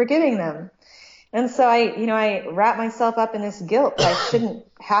on forgiving them. And so I wrap myself up in this guilt that I shouldn't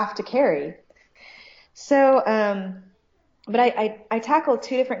have to carry. So, but I tackle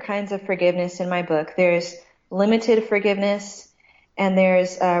two different kinds of forgiveness in my book. There's limited forgiveness and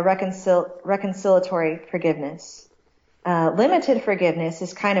there's reconciliatory forgiveness. Limited forgiveness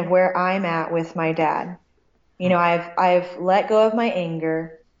is kind of where I'm at with my dad. I've let go of my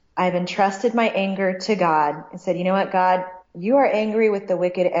anger. I've entrusted my anger to God and said, you know what, God, you are angry with the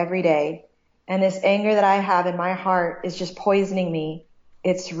wicked every day. And this anger that I have in my heart is just poisoning me.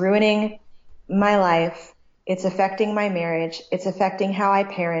 It's ruining my life. It's affecting my marriage. It's affecting how I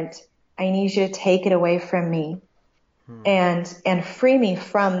parent. I need you to take it away from me and free me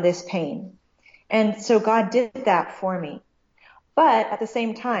from this pain. And so God did that for me. But at the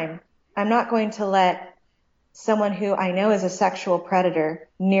same time, I'm not going to let someone who I know is a sexual predator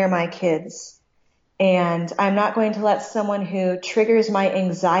near my kids. And I'm not going to let someone who triggers my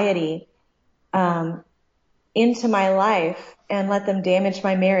anxiety into my life and let them damage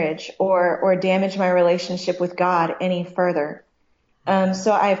my marriage or damage my relationship with God any further.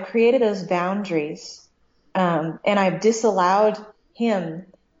 So I've created those boundaries, and I've disallowed him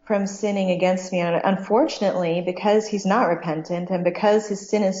from sinning against me. And unfortunately, because he's not repentant and because his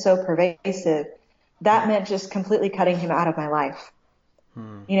sin is so pervasive, that meant just completely cutting him out of my life.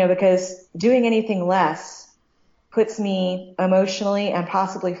 Because doing anything less puts me emotionally and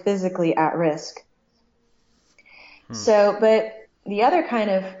possibly physically at risk. So, but the other kind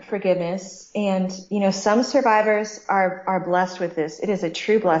of forgiveness, and, some survivors are blessed with this. It is a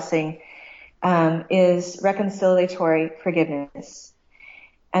true blessing, is reconciliatory forgiveness.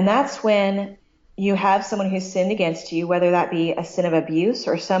 And that's when you have someone who's sinned against you, whether that be a sin of abuse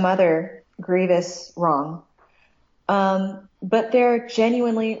or some other grievous wrong. But they're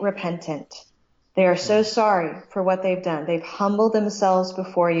genuinely repentant. They are so sorry for what they've done. They've humbled themselves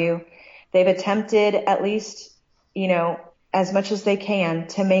before you. They've attempted at least, as much as they can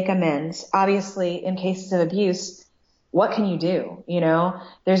to make amends. Obviously, in cases of abuse, what can you do?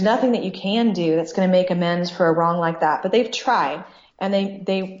 There's nothing that you can do that's going to make amends for a wrong like that. But they've tried, and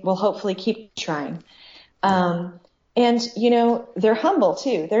they will hopefully keep trying. And, they're humble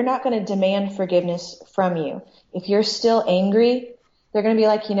too. They're not going to demand forgiveness from you. If you're still angry, they're going to be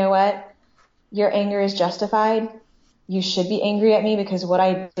like, you know what? Your anger is justified. You should be angry at me because what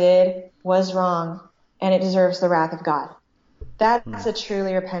I did was wrong and it deserves the wrath of God. That's a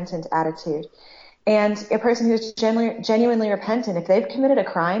truly repentant attitude. And a person who's genuinely repentant, if they've committed a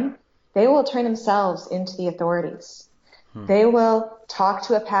crime, they will turn themselves into the authorities. They will talk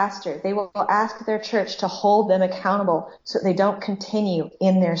to a pastor. They will ask their church to hold them accountable so they don't continue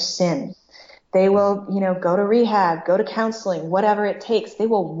in their sin. They will, go to rehab, go to counseling, whatever it takes. They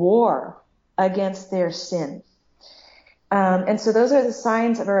will war against their sin. And so those are the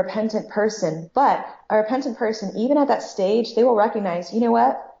signs of a repentant person. But a repentant person, even at that stage, they will recognize, you know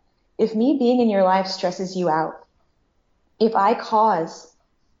what? If me being in your life stresses you out, if I cause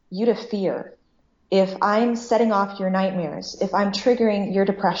you to fear, if I'm setting off your nightmares, if I'm triggering your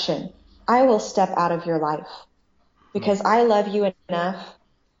depression, I will step out of your life because I love you enough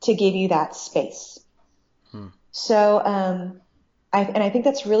to give you that space. So, I think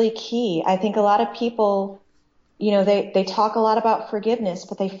that's really key. I think a lot of people, they talk a lot about forgiveness,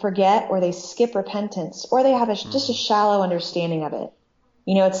 but they forget or they skip repentance or they have just a shallow understanding of it.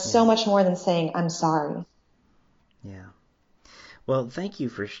 It's so much more than saying, I'm sorry. Yeah. Well, thank you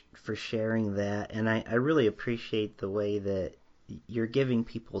for sharing that, and I really appreciate the way that you're giving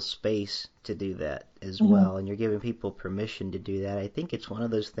people space to do that as well, and you're giving people permission to do that. I think it's one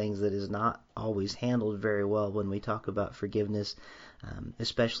of those things that is not always handled very well when we talk about forgiveness,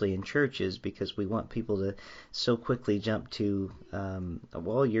 especially in churches, because we want people to so quickly jump to,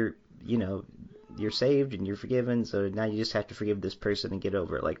 well, you're saved and you're forgiven, so now you just have to forgive this person and get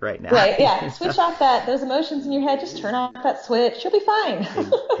over it, like right now. Right, yeah. Switch off those emotions in your head. Just turn off that switch. You'll be fine.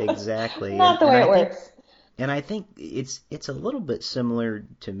 Exactly. Not the way it works. And I think it's a little bit similar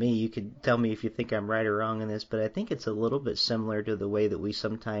to me. You could tell me if you think I'm right or wrong in this, but I think it's a little bit similar to the way that we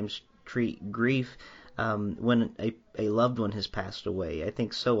sometimes treat grief when a loved one has passed away. I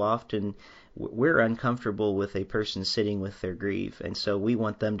think so often we're uncomfortable with a person sitting with their grief, and so we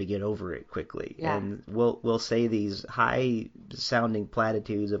want them to get over it quickly. Yeah. And we'll say these high sounding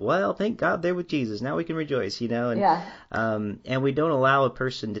platitudes of, well, thank God they're with Jesus, now we can rejoice, and Yeah. And we don't allow a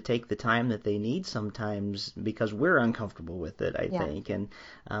person to take the time that they need sometimes because we're uncomfortable with it, I think. And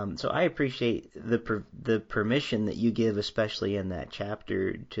so I appreciate the permission that you give, especially in that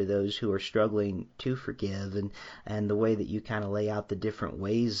chapter, to those who are struggling to forgive, and the way that you kind of lay out the different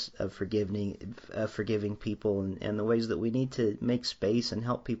ways of forgiving people, and the ways that we need to make space and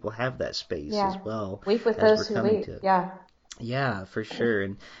help people have that space as well. Weep with those who weep. Yeah, for sure.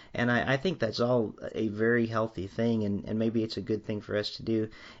 And I think that's all a very healthy thing, and maybe it's a good thing for us to do.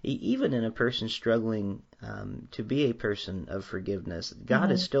 Even in a person struggling to be a person of forgiveness,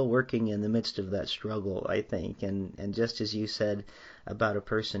 God is still working in the midst of that struggle, I think. And just as you said about a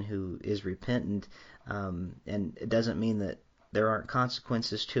person who is repentant, and it doesn't mean that there aren't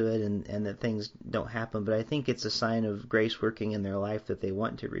consequences to it and that things don't happen, but I think it's a sign of grace working in their life that they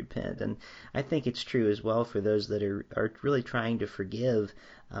want to repent. And I think it's true as well for those that are really trying to forgive.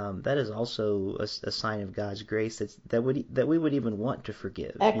 That is also a sign of God's grace that we would even want to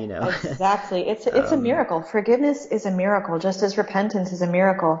forgive. Exactly. It's a miracle. Forgiveness is a miracle, just as repentance is a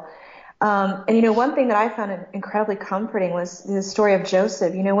miracle. And one thing that I found incredibly comforting was the story of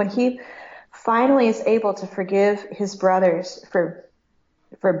Joseph. When he finally is able to forgive his brothers for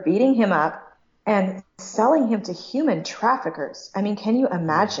beating him up and selling him to human traffickers. I mean, can you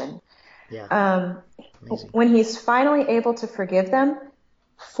imagine? Yeah. When he's finally able to forgive them,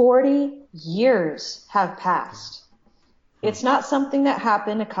 40 years have passed. It's not something that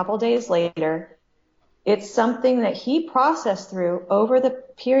happened a couple days later. It's something that he processed through over a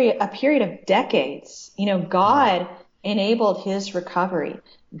period of decades. God enabled his recovery.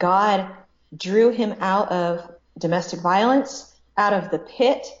 God drew him out of domestic violence, out of the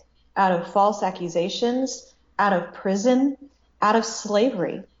pit, out of false accusations, out of prison, out of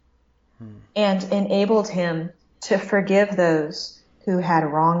slavery, and enabled him to forgive those who had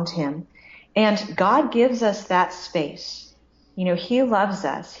wronged him. And God gives us that space. He loves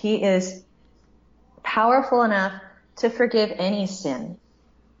us. He is powerful enough to forgive any sin.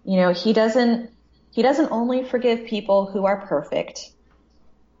 He doesn't only forgive people who are perfect.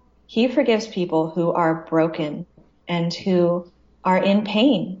 He forgives people who are broken and who are in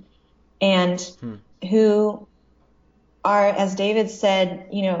pain and who are, as David said,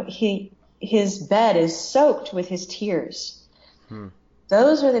 his bed is soaked with his tears.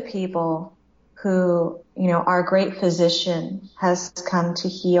 Those are the people who, our great physician has come to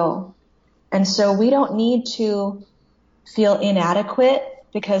heal. And so we don't need to feel inadequate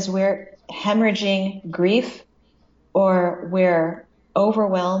because we're hemorrhaging grief or we're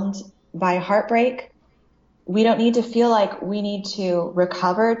overwhelmed by heartbreak, we don't need to feel like we need to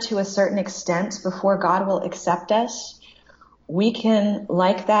recover to a certain extent before God will accept us. We can,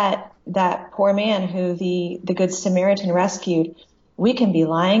 like that poor man who the Good Samaritan rescued, we can be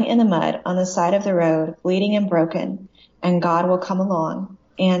lying in the mud on the side of the road, bleeding and broken, and God will come along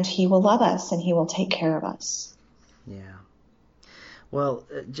and he will love us and he will take care of us. Yeah. Well,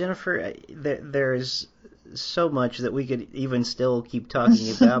 Jennifer, there's so much that we could even still keep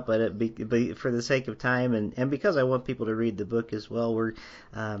talking about, but for the sake of time and because I want people to read the book as well, we're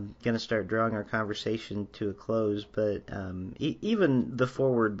going to start drawing our conversation to a close. But even the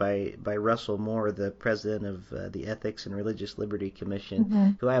foreword by Russell Moore, the president of the Ethics and Religious Liberty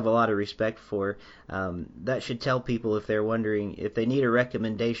Commission, who I have a lot of respect for, that should tell people if they're wondering if they need a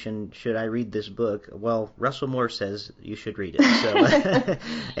recommendation, should I read this book? Well, Russell Moore says you should read it.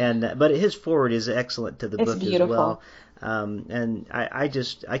 So, but his foreword is excellent to the book as well. And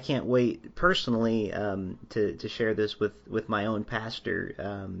I can't wait personally to share this with my own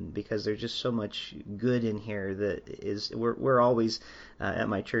pastor because there's just so much good in here that is we're always at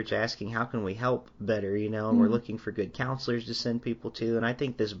my church asking how can we help better, and we're looking for good counselors to send people to, and I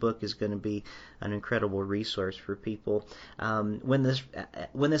think this book is going to be an incredible resource for people. When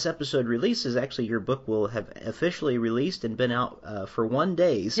this episode releases, actually your book will have officially released and been out for 1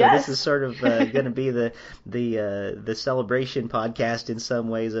 day, so yes. This is sort of going to be the celebration podcast in some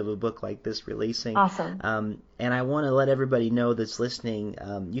ways of a book like this releasing. Awesome. And I want to let everybody know that's listening,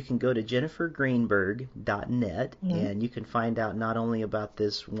 you can go to jennifergreenberg.net and you can find out not only about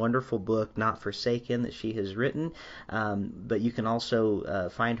this wonderful book, Not Forsaken, that she has written, but you can also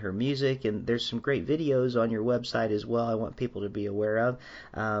find her music, and there's some great videos on your website as well I want people to be aware of.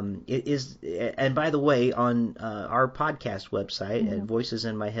 And by the way, on our podcast website at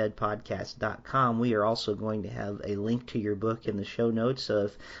voicesinmyheadpodcast.com, we are also going to have a link to your book in the show notes, so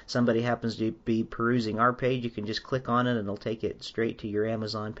if somebody happens to be perusing our page, you can just click on it and it'll take it straight to your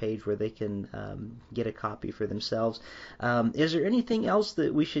Amazon page where they can get a copy for themselves. Is there anything else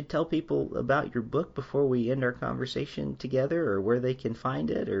that we should tell people about your book before we end our conversation together, or where they can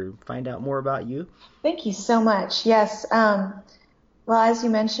find it or find out more about you? Thank you so much. Yes. Well, as you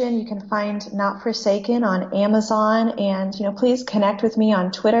mentioned, you can find Not Forsaken on Amazon, and please connect with me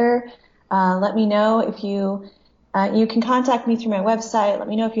on Twitter. Let me know if you can contact me through my website. Let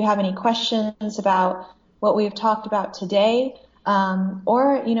me know if you have any questions about what we've talked about today.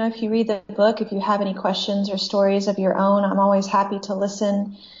 Or, if you read the book, if you have any questions or stories of your own, I'm always happy to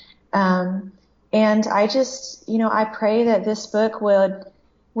listen. And I just, I pray that this book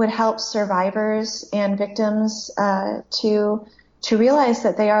would help survivors and victims to realize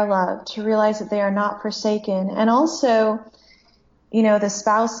that they are loved, to realize that they are not forsaken. And also, the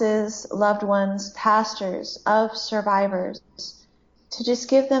spouses, loved ones, pastors of survivors, to just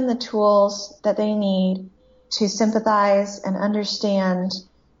give them the tools that they need to sympathize and understand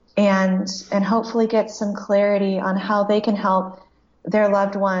and hopefully get some clarity on how they can help their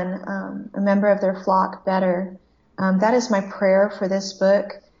loved one, a member of their flock, better. That is my prayer for this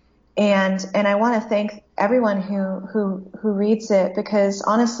book. And I want to thank everyone who reads it, because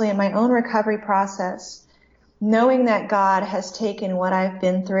honestly, in my own recovery process, knowing that God has taken what I've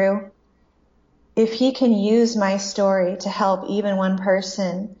been through, if he can use my story to help even one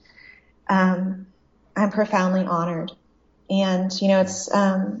person, I'm profoundly honored. And, it's,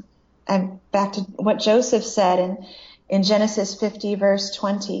 I'm back to what Joseph said in Genesis 50 verse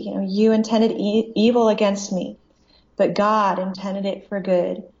 20, you intended evil against me, but God intended it for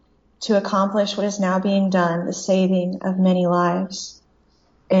good, to accomplish what is now being done, the saving of many lives.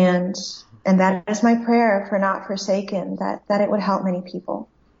 And that is my prayer for Not Forsaken, that it would help many people.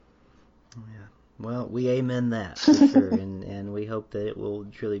 Well, we amen that for sure, and we hope that it will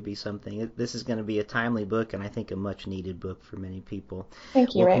truly be something. This is going to be a timely book, and I think a much-needed book for many people.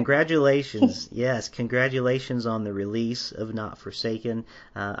 Thank you, Rick. Congratulations. Yes, congratulations on the release of Not Forsaken.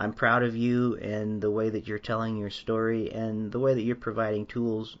 I'm proud of you and the way that you're telling your story and the way that you're providing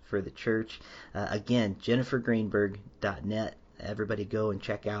tools for the church. Again, jennifergreenberg.net. Everybody go and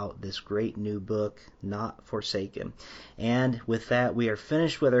check out this great new book, Not Forsaken. And with that, we are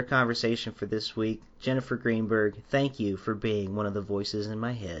finished with our conversation for this week. Jennifer Greenberg, thank you for being one of the voices in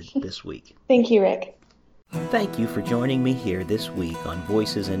my head this week. Thank you, Rick. Thank you for joining me here this week on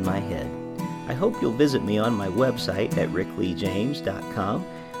Voices in My Head. I hope you'll visit me on my website at rickleejames.com,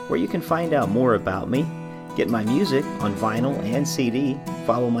 where you can find out more about me, get my music on vinyl and CD,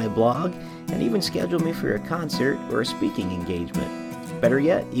 follow my blog, and even schedule me for a concert or a speaking engagement. Better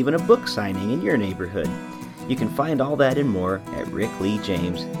yet, even a book signing in your neighborhood. You can find all that and more at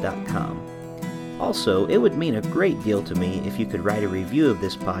rickleejames.com. Also, it would mean a great deal to me if you could write a review of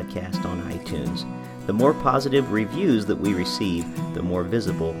this podcast on iTunes. The more positive reviews that we receive, the more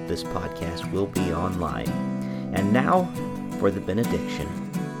visible this podcast will be online. And now for the benediction.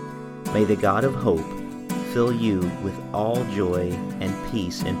 May the God of hope fill you with all joy and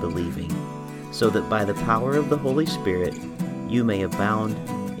peace in believing, so that by the power of the Holy Spirit you may abound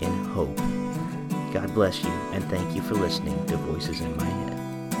in hope. God bless you, and thank you for listening to Voices in My Head.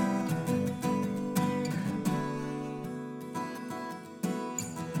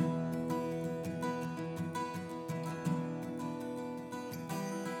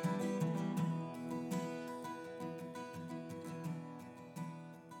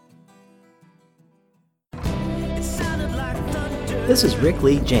 This is Rick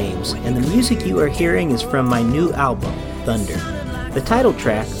Lee James, and the music you are hearing is from my new album, Thunder. The title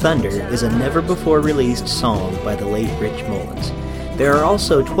track, Thunder, is a never-before-released song by the late Rich Mullins. There are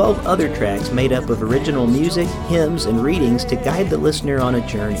also 12 other tracks made up of original music, hymns, and readings to guide the listener on a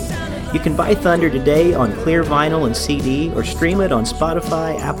journey. You can buy Thunder today on clear vinyl and CD, or stream it on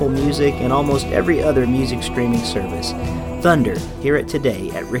Spotify, Apple Music, and almost every other music streaming service. Thunder, hear it today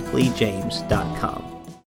at rickleejames.com.